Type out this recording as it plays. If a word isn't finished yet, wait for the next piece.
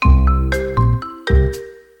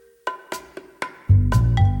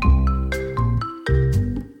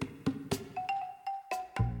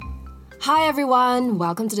Hi everyone,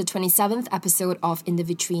 welcome to the 27th episode of In the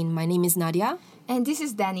Vitrine. My name is Nadia. And this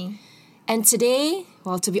is Danny. And today,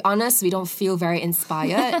 well, to be honest, we don't feel very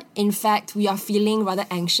inspired. In fact, we are feeling rather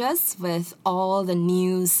anxious with all the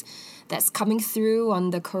news that's coming through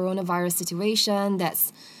on the coronavirus situation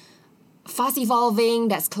that's fast evolving,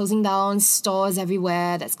 that's closing down stores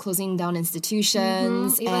everywhere, that's closing down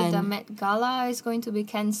institutions. Even the Met Gala is going to be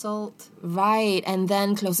cancelled. Right, and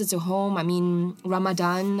then closer to home,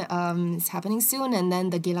 Ramadan is happening soon, and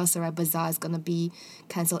then the Geylang Serai Bazaar is going to be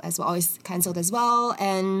cancelled as well.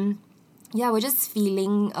 And yeah, we're just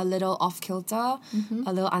feeling a little off-kilter,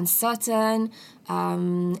 a little uncertain,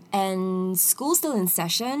 and school's still in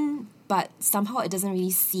session, but somehow it doesn't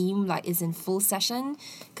really seem like it's in full session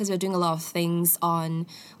because we're doing a lot of things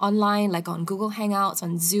online, like on Google Hangouts,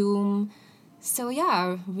 on Zoom. So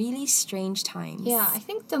yeah, really strange times. Yeah, I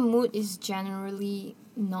think the mood is generally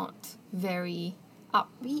not very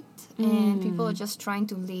upbeat and people are just trying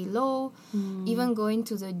to lay low. Even going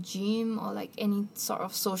to the gym or like any sort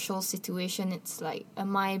of social situation, it's like,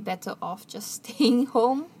 am I better off just staying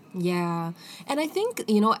home? Yeah. And I think,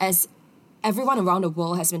 as everyone around the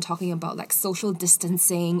world has been talking about like social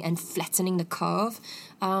distancing and flattening the curve,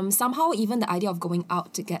 somehow even the idea of going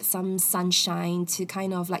out to get some sunshine to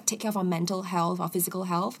kind of like take care of our mental health, our physical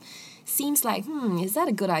health, seems like, is that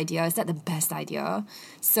a good idea? Is that the best idea?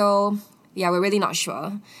 So yeah, we're really not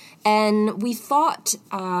sure. And we thought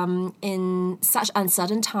in such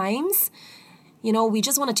uncertain times, we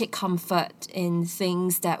just want to take comfort in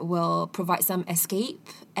things that will provide some escape.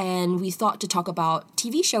 And we thought to talk about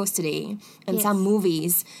TV shows today and some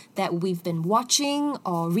movies that we've been watching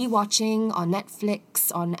or rewatching on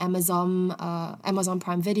Netflix, on Amazon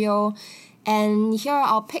Prime Video. And here are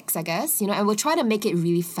our picks, I guess, and we'll try to make it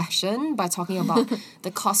really fashion by talking about the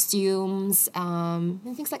costumes and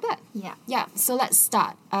things like that. Yeah, so let's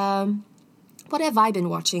start. What have I been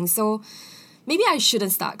watching? So maybe I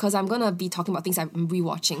shouldn't start because I'm going to be talking about things I'm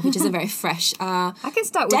rewatching, which isn't very fresh. I can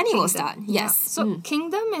start with Danny Kingdom. will start, yes. Yeah. So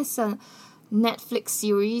Kingdom is a Netflix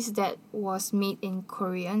series that was made in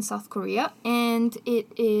Korea, in South Korea, and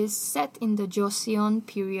it is set in the Joseon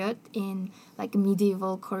period in like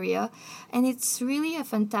medieval Korea, and it's really a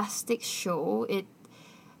fantastic show.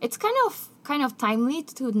 It's kind of timely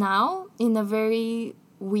to now in a very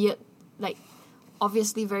weird, like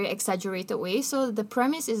obviously very exaggerated way. So the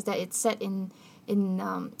premise is that it's set in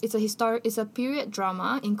it's a period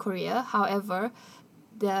drama in Korea. However,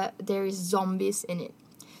 there is zombies in it.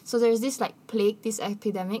 So there's this like plague, this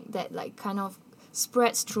epidemic that like kind of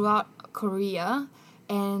spreads throughout Korea,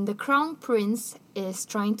 and the crown prince is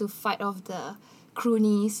trying to fight off the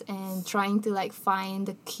cronies and trying to like find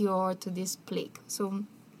the cure to this plague. So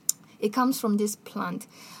it comes from this plant.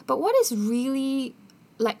 But what I really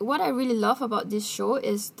love about this show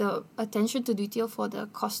is the attention to detail for the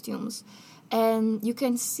costumes. And you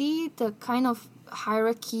can see the kind of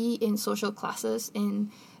hierarchy in social classes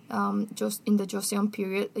in the Joseon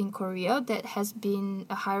period in Korea that has been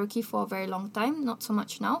a hierarchy for a very long time, not so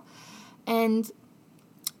much now. And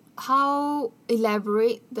how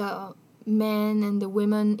elaborate the men and the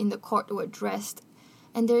women in the court were dressed.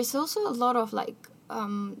 And there's also a lot of like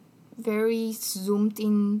very zoomed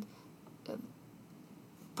in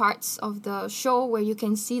parts of the show where you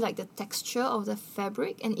can see like the texture of the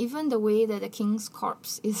fabric and even the way that the king's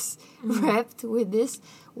corpse is wrapped with this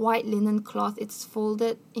white linen cloth. It's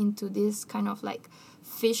folded into this kind of like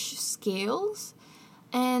fish scales,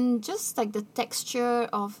 and just like the texture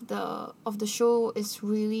of the show is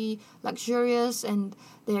really luxurious, and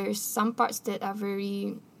there's some parts that are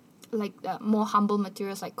very like more humble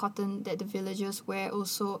materials like cotton that the villagers wear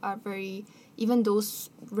also are very, even those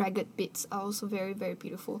ragged bits are also very, very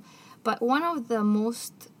beautiful. But one of the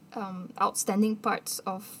most outstanding parts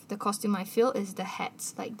of the costume, I feel, is the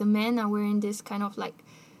hats. Like the men are wearing this kind of like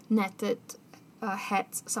netted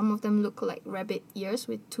hats. Some of them look like rabbit ears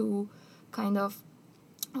with two kind of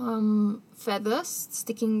feathers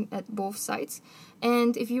sticking at both sides.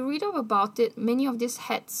 And if you read up about it, many of these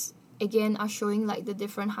hats again are showing like the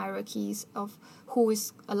different hierarchies of who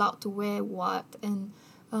is allowed to wear what, and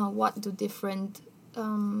what do different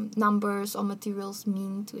numbers or materials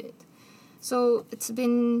mean to it. So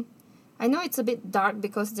I know it's a bit dark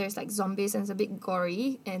because there's like zombies and it's a bit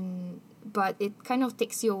gory, but it kind of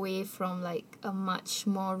takes you away from like a much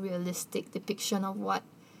more realistic depiction of what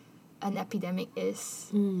an epidemic is.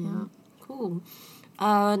 Yeah. Cool.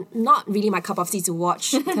 Not really my cup of tea to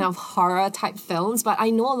watch kind of horror type films, but I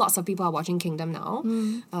know lots of people are watching Kingdom now.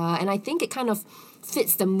 And I think it kind of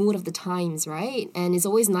fits the mood of the times, right? And it's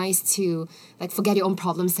always nice to like forget your own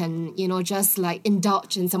problems and, you know, just like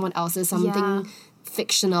indulge in someone else's something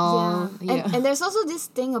fictional. Yeah. And there's also this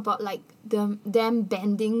thing about like them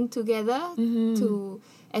banding together to,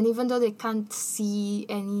 and even though they can't see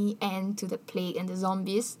any end to the plague and the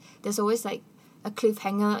zombies, there's always like a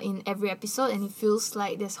cliffhanger in every episode, and it feels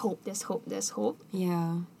like there's hope.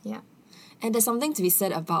 Yeah. Yeah. And there's something to be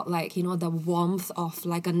said about, like, you know, the warmth of,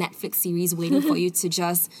 like, a Netflix series waiting for you to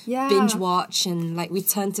just binge watch and, like,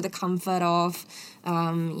 return to the comfort of,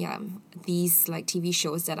 these, like, TV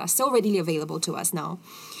shows that are so readily available to us now.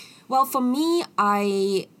 Well, for me,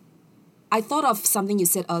 I thought of something you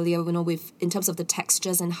said earlier, you know, with in terms of the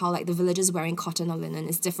textures and how, like, the villagers wearing cotton or linen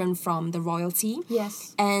is different from the royalty.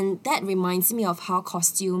 Yes. And that reminds me of how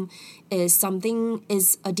costume is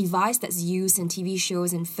a device that's used in TV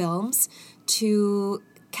shows and films to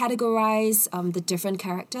categorize the different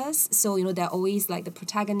characters. So, you know, they're always like the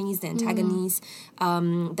protagonist, the antagonist.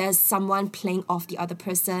 There's someone playing off the other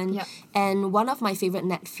person. Yep. And one of my favorite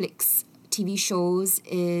Netflix TV shows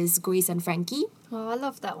is Grace and Frankie. Oh, I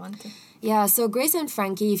love that one too. Yeah, so Grace and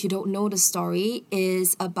Frankie, if you don't know the story,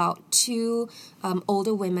 is about two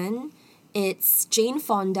older women. It's Jane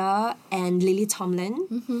Fonda and Lily Tomlin.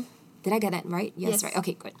 Mm-hmm. Did I get that right? Yes, right.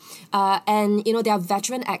 Okay, good. And, you know, they are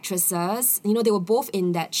veteran actresses. You know, they were both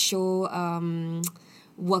in that show,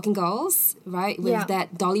 Working Girls, right? With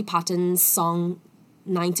that Dolly Parton song,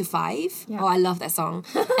 9 to 5. Yeah. Oh, I love that song.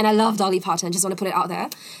 And I love Dolly Parton. Just want to put it out there.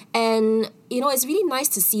 And, you know, it's really nice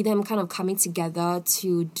to see them kind of coming together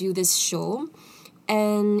to do this show.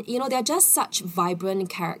 And, you know, they're just such vibrant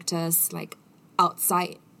characters, like,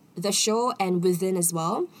 outside the show and within as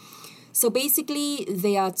well. So basically,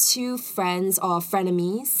 they are two friends or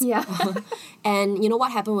frenemies. Yeah. And you know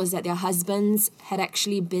what happened was that their husbands had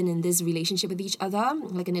actually been in this relationship with each other,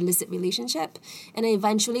 like an illicit relationship. And then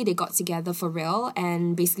eventually they got together for real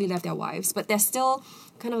and basically left their wives. But they're still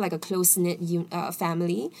kind of like a close-knit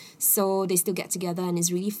family. So they still get together and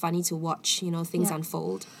it's really funny to watch, you know, things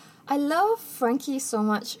unfold. I love Frankie so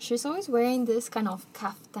much. She's always wearing this kind of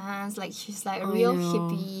kaftans, like she's like a real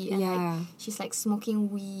hippie, and like she's like smoking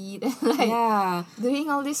weed and like doing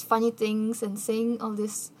all these funny things and saying all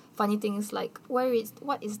these funny things like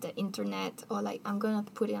what is the internet, or like I'm gonna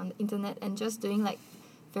put it on the internet, and just doing like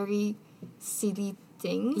very silly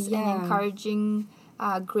things and encouraging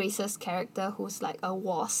Grace's character, who's like a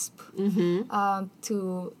wasp,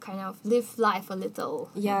 to kind of live life a little.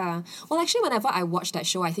 Yeah. Well, actually, whenever I watch that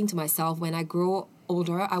show, I think to myself, when I grow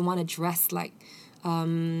older, I want to dress like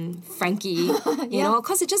Frankie, you know,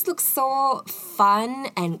 because it just looks so fun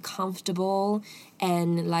and comfortable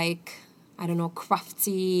and like, I don't know,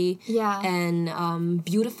 crafty and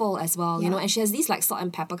beautiful as well, you know, and she has these like salt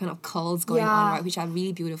and pepper kind of curls going on, right, which are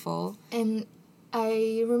really beautiful. And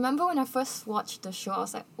I remember when I first watched the show, I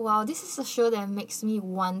was like, wow, this is a show that makes me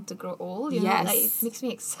want to grow old, you know, like it makes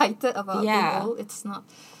me excited about being old. It's not,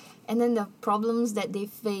 and then the problems that they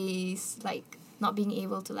face, like not being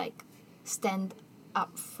able to like stand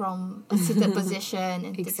up from a seated position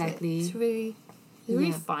and exactly. It's really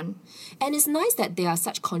really fun. And it's nice that they are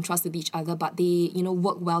such contrasts with each other, but they, you know,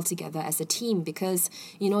 work well together as a team because,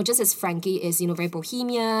 you know, just as Frankie is, you know, very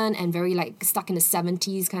bohemian and very like stuck in the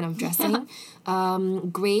 70s kind of dressing,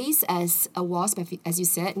 Grace as a wasp, as you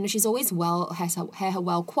said, you know, she's always has her hair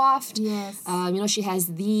well coiffed. Yes. You know, she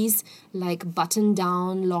has these like button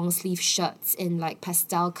down long sleeve shirts in like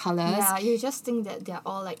pastel colors. Yeah, you just think that they're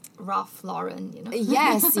all like Ralph Lauren, you know.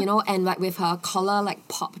 Yes, you know, and like with her collar like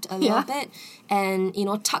popped a little bit. And, you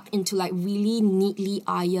know, tucked into like really neatly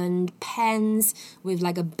ironed pants with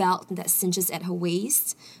like a belt that cinches at her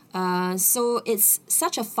waist. So it's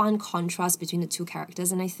such a fun contrast between the two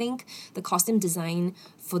characters. And I think the costume design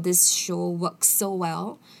for this show works so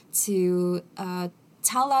well to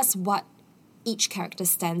tell us what each character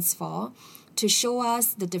stands for, to show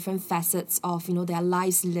us the different facets of, you know, their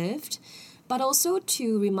lives lived, but also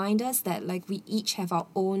to remind us that like we each have our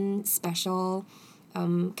own special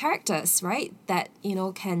characters, right? That, you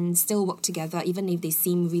know, can still work together even if they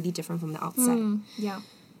seem really different from the outside.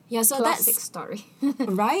 Yeah, so classic that's story.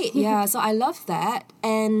 right. Yeah, so I love that.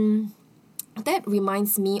 And that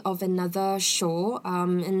reminds me of another show,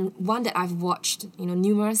 and one that I've watched, you know,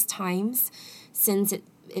 numerous times since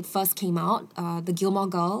it first came out, the Gilmore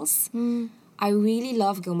Girls. I really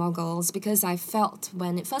love Gilmore Girls because I felt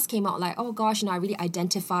when it first came out like, oh gosh, you know, I really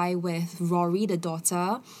identify with Rory, the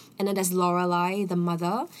daughter, and then there's Lorelai, the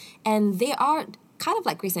mother, and they are kind of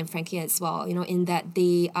like Grace and Frankie as well, you know, in that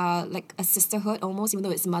they are like a sisterhood almost, even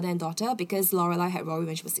though it's mother and daughter, because Lorelai had Rory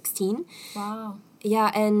when she was 16. Wow.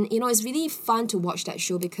 Yeah, and, you know, it's really fun to watch that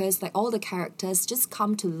show because like all the characters just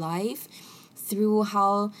come to life through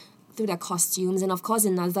how through their costumes. And of course,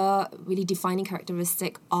 another really defining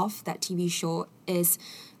characteristic of that TV show is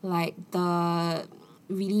like the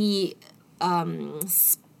really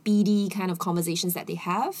speedy kind of conversations that they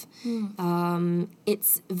have.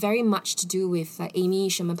 It's very much to do with like Amy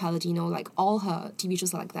Sherman Palladino, like all her TV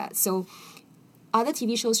shows are like that. So other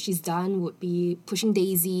TV shows she's done would be Pushing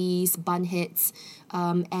Daisies, Bunheads,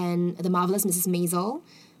 and The Marvelous Mrs. Maisel.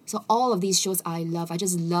 So all of these shows I love. I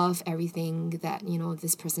just love everything that, you know,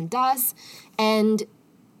 this person does. And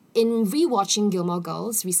in rewatching Gilmore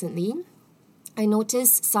Girls recently, I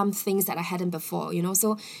noticed some things that I hadn't before, you know.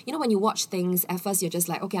 So, you know, when you watch things, at first you're just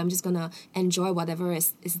like, okay, I'm just going to enjoy whatever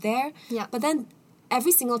is there. Yeah. But then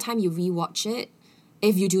every single time you rewatch it,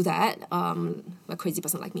 if you do that, a crazy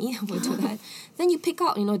person like me will do that, then you pick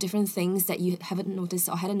out, you know, different things that you haven't noticed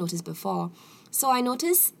or hadn't noticed before. So I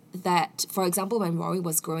noticed that, for example, when Rory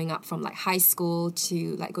was growing up from like high school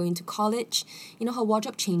to like going to college, you know, her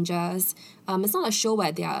wardrobe changes. It's not a show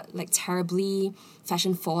where they are like terribly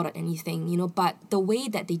fashion forward or anything, you know, but the way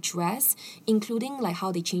that they dress, including like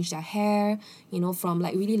how they change their hair, you know, from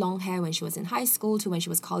like really long hair when she was in high school to when she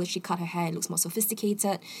was college, she cut her hair, it looks more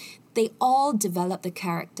sophisticated. They all develop the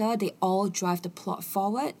character, they all drive the plot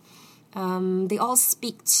forward. They all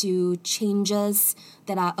speak to changes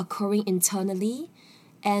that are occurring internally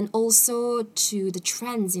and also to the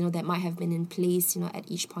trends, you know, that might have been in place, you know, at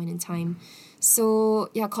each point in time.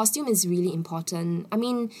 So, yeah, costume is really important. I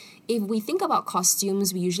mean, if we think about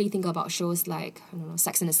costumes, we usually think about shows like, I don't know,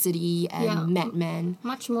 Sex and the City and Mad Men.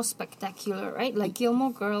 Much more spectacular, right? Like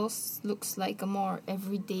Gilmore Girls looks like a more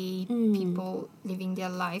everyday people living their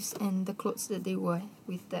lives and the clothes that they wear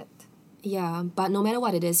with that. Yeah, but no matter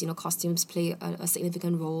what it is, you know, costumes play a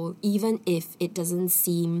significant role, even if it doesn't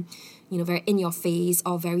seem, you know, very in your face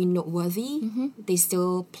or very noteworthy. They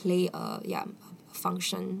still play a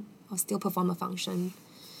function or still perform a function.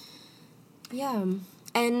 Yeah,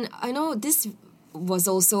 and I know this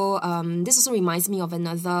also reminds me of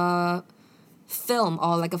another film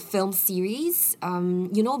or like a film series.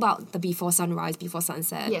 You know about the Before Sunrise, Before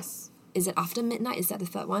Sunset? Yes. Is it After Midnight? Is that the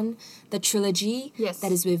third one? The trilogy. Yes.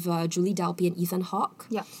 That is with Julie Delpy and Ethan Hawke.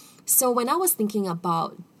 Yeah. So when I was thinking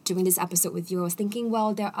about doing this episode with you, I was thinking,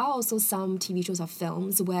 well, there are also some TV shows or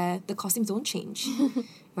films where the costumes don't change,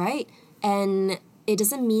 right? And it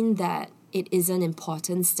doesn't mean that it isn't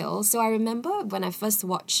important still. So I remember when I first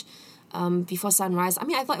watched Before Sunrise, I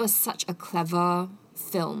mean, I thought it was such a clever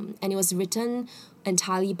film. And it was written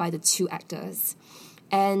entirely by the two actors.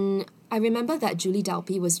 And I remember that Julie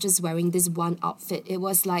Delpy was just wearing this one outfit. It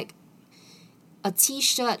was like a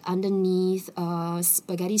t-shirt underneath a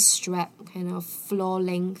spaghetti strap kind of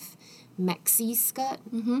floor-length maxi skirt,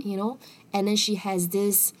 you know? And then she has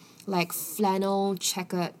this like flannel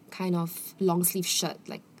checkered kind of long-sleeve shirt,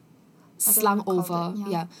 like slung over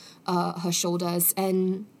her shoulders.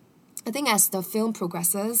 And I think as the film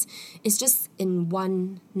progresses, it's just in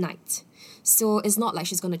one night. So it's not like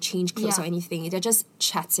she's going to change clothes or anything. They're just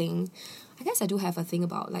chatting. I guess I do have a thing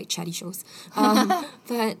about like chatty shows.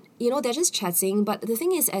 But, you know, they're just chatting. But the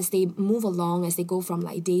thing is, as they move along, as they go from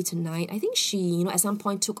like day to night, I think she, you know, at some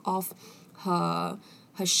point took off her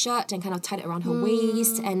shirt and kind of tied it around her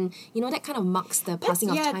waist. And, you know, that kind of marks the passing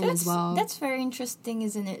of time as well. That's very interesting,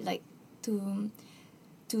 isn't it? Like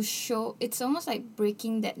to show, it's almost like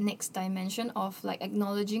breaking that next dimension of like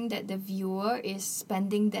acknowledging that the viewer is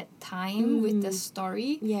spending that time with the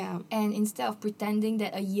story. Yeah. And instead of pretending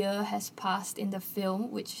that a year has passed in the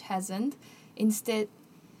film, which hasn't, instead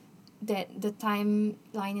that the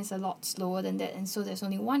timeline is a lot slower than that. And so there's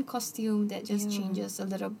only one costume that just changes a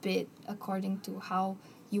little bit according to how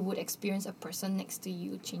you would experience a person next to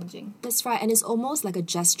you changing. That's right. And it's almost like a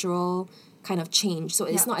gestural kind of change. So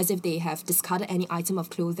it's not as if they have discarded any item of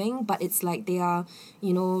clothing, but it's like they are,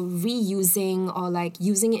 you know, reusing or like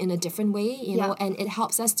using it in a different way, you know, and it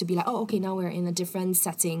helps us to be like, oh, okay, now we're in a different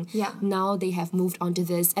setting. Yeah. Now they have moved on to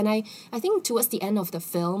this. And I think towards the end of the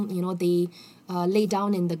film, you know, they lay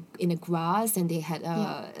down in the grass and they had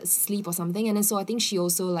sleep or something. And then so I think she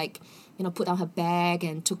also like, you know, put down her bag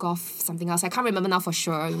and took off something else. I can't remember now for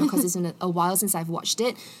sure, you know, because it's been a while since I've watched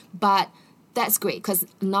it. But that's great because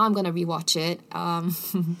now I'm going to rewatch it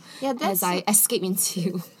as I escape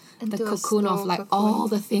into the cocoon of like all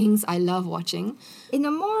the things I love watching. In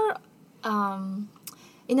a more,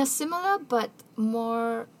 in a similar but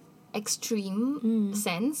more extreme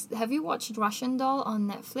sense, have you watched Russian Doll on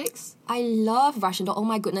Netflix? I love Russian Doll. Oh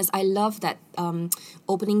my goodness, I love that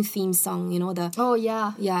opening theme song, you know, the... Oh,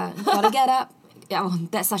 yeah. Yeah, gotta get up. Yeah, oh,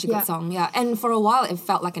 that's such a Yeah. good song. Yeah, and for a while it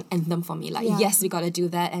felt like an anthem for me. Like, Yeah. yes, we gotta do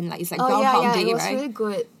that, and like it's like Oh Groundhog yeah, Day, it was right? really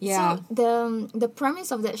good. Yeah. So the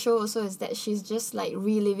premise of that show also is that she's just like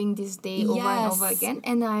reliving this day over and over Yes. again.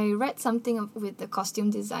 And I read something with the costume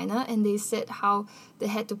designer, and they said how they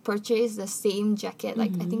had to purchase the same jacket,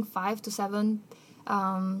 like I think 5 to 7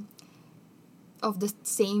 of the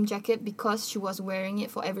same jacket because she was wearing it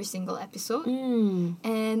for every single episode.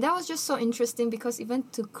 And that was just so interesting because even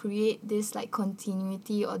to create this like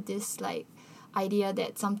continuity or this like idea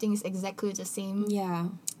that something is exactly the same, Yeah.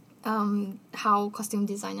 how costume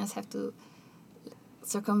designers have to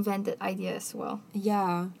circumvent that idea as well.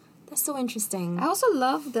 Yeah. That's so interesting. I also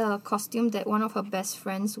love the costume that one of her best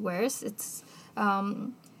friends wears. It's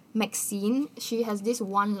Maxine. She has this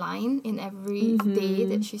one line in every day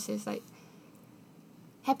that she says like,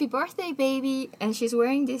 "Happy birthday, baby," and she's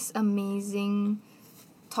wearing this amazing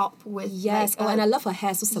top with Yes. like, And I love her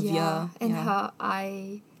hair, so severe. yeah, and Yeah. her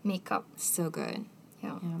eye makeup. So good.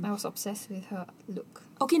 Yeah, I was obsessed with her look.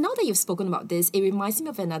 Okay, now that you've spoken about this, it reminds me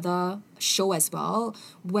of another show as well,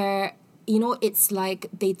 where, you know, it's like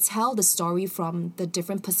they tell the story from the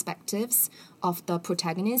different perspectives of the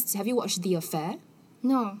protagonists. Have you watched The Affair?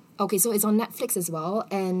 No, Okay, so it's on Netflix as well,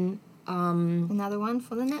 and another one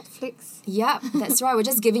for the Netflix. yeah, that's right. We're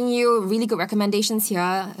just giving you really good recommendations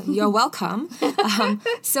here. You're welcome.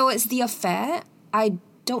 So it's The Affair. I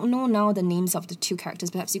don't know now the names of the two characters.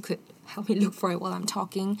 Perhaps you could help me look for it while I'm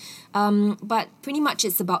talking. But pretty much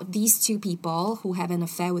it's about these two people who have an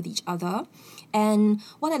affair with each other. And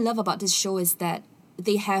what I love about this show is that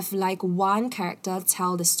they have like one character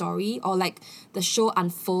tell the story, or like the show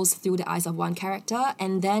unfolds through the eyes of one character,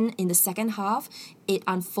 and then in the second half it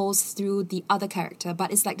unfolds through the other character,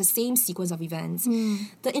 but it's like the same sequence of events.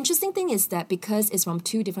 The interesting thing is that because it's from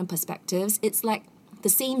two different perspectives, it's like the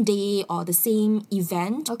same day or the same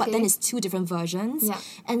event, but then Okay. it's two different versions. Yeah.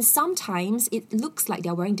 And sometimes it looks like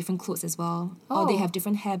they're wearing different clothes as well, or they Oh. have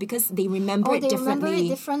different hair because they remember it They differently. remember it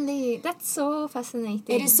differently. That's so fascinating.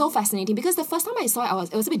 It is so fascinating because the first time I saw it,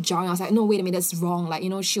 it was a bit jarring. I was like, no, wait a minute, that's wrong. Like, you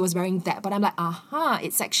know, she was wearing that. But I'm like,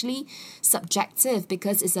 it's actually subjective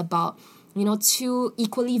because it's about, you know, two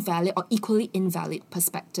equally valid or equally invalid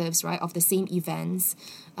perspectives, right, of the same events.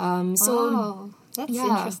 So Wow, that's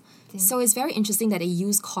yeah. interesting. So it's very interesting that they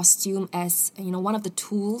use costume as, you know, one of the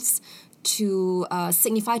tools to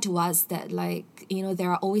signify to us that, like, you know, there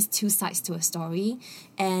are always two sides to a story,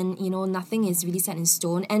 and, you know, nothing is really set in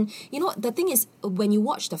stone. And, you know, the thing is, when you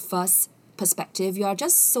watch the first perspective, you are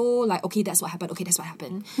just so like, okay, that's what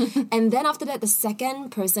happened, and then after that the second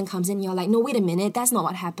person comes in, you're like, no, wait a minute, that's not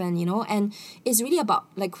what happened, you know. And it's really about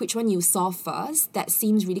like which one you saw first that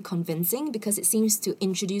seems really convincing, because it seems to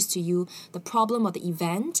introduce to you the problem or the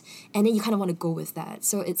event, and then you kind of want to go with that.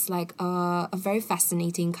 So it's like a very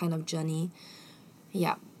fascinating kind of journey,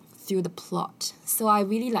 yeah, through the plot. So I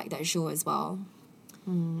really like that show as well.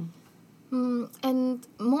 And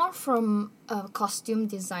more from a costume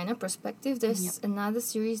designer perspective, there's another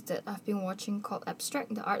series that I've been watching called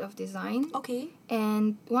Abstract, The Art of Design. Okay.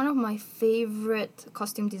 And one of my favorite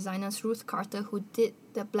costume designers, Ruth Carter, who did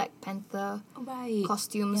the Black Panther Right.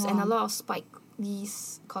 costumes and a lot of Spike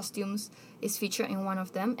Lee's costumes, is featured in one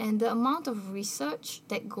of them. And the amount of research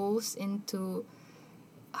that goes into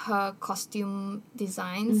her costume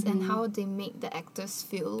designs and how they make the actors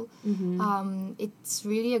feel, it's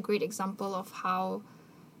really a great example of how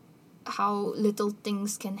little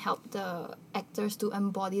things can help the actors to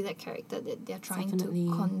embody that character that they're trying Definitely.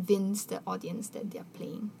 to convince the audience that they're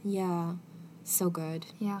playing. Yeah, so good.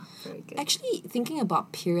 Yeah, very good. Actually, thinking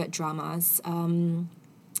about period dramas,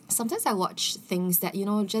 sometimes I watch things that, you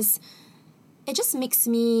know, it just makes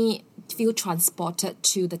me feel transported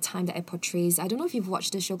to the time that it portrays. I don't know if you've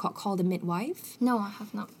watched this show called Call the Midwife. No, I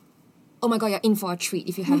have not. Oh my god, you're in for a treat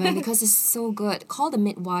if you haven't, because it's so good. Call the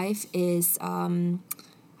Midwife is, I don't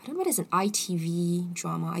know whether it's an ITV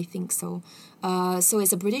drama, I think so. So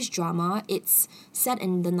it's a British drama. It's set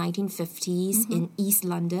in the 1950s in East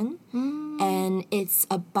London. And it's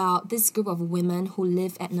about this group of women who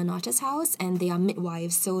live at Nonata's house, and they are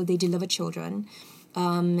midwives, so they deliver children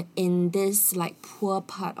in this like poor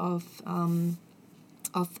part of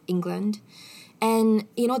England. And,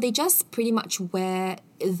 you know, they just pretty much wear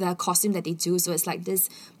the costume that they do. So it's like this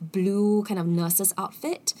blue kind of nurse's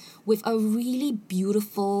outfit with a really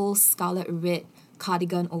beautiful scarlet red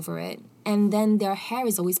cardigan over it. And then their hair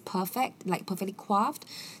is always perfect, like perfectly coiffed.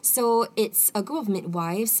 So it's a group of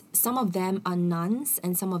midwives. Some of them are nuns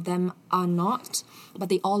and some of them are not, but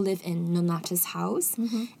they all live in Nonata's house.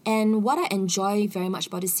 And what I enjoy very much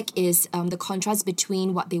about this is the contrast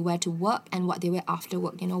between what they wear to work and what they wear after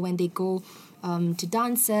work. You know, when they go to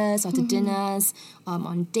dances or to dinners,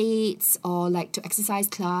 on dates, or like to exercise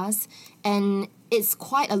class. And it's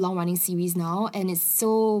quite a long-running series now, and it's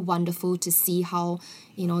so wonderful to see how,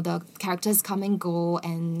 you know, the characters come and go,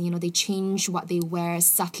 and, you know, they change what they wear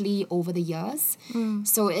subtly over the years.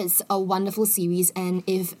 So it's a wonderful series, and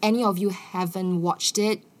if any of you haven't watched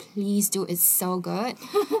it, please do. It's so good.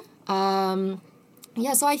 So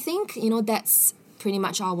I think, you know, that's pretty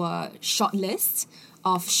much our short list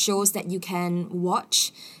of shows that you can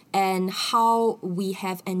watch, and how we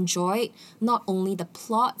have enjoyed not only the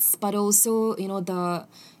plots but also, you know, the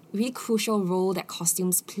really crucial role that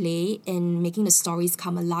costumes play in making the stories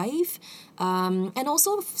come alive, and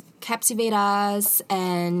also captivate us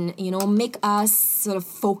and, you know, make us sort of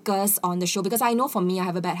focus on the show. Because I know for me, I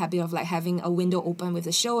have a bad habit of like having a window open with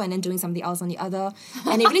the show and then doing something else on the other,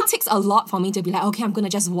 and it really takes a lot for me to be like, okay, I'm gonna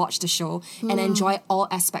just watch the show and enjoy all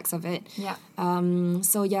aspects of it.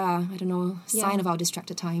 So yeah, I don't know, sign of our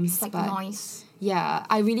distracted times. It's like noise. Yeah,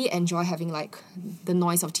 I really enjoy having like the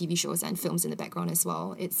noise of TV shows and films in the background as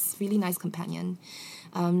well. It's really nice companion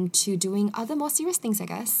to doing other more serious things, I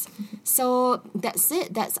guess. So that's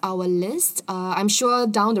it. That's our list. I'm sure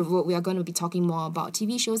down the road we are going to be talking more about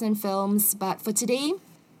TV shows and films. But for today,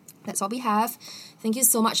 that's all we have. Thank you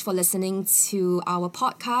so much for listening to our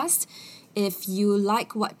podcast. If you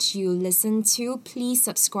like what you listen to, please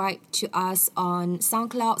subscribe to us on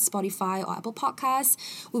SoundCloud, Spotify, or Apple Podcasts.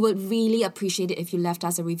 We would really appreciate it if you left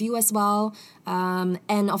us a review as well.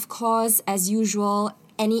 And of course, as usual,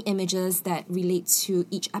 any images that relate to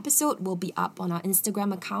each episode will be up on our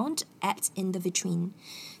Instagram account @InTheVitrine.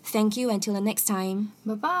 Thank you. Until the next time.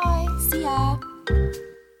 Bye-bye. See ya.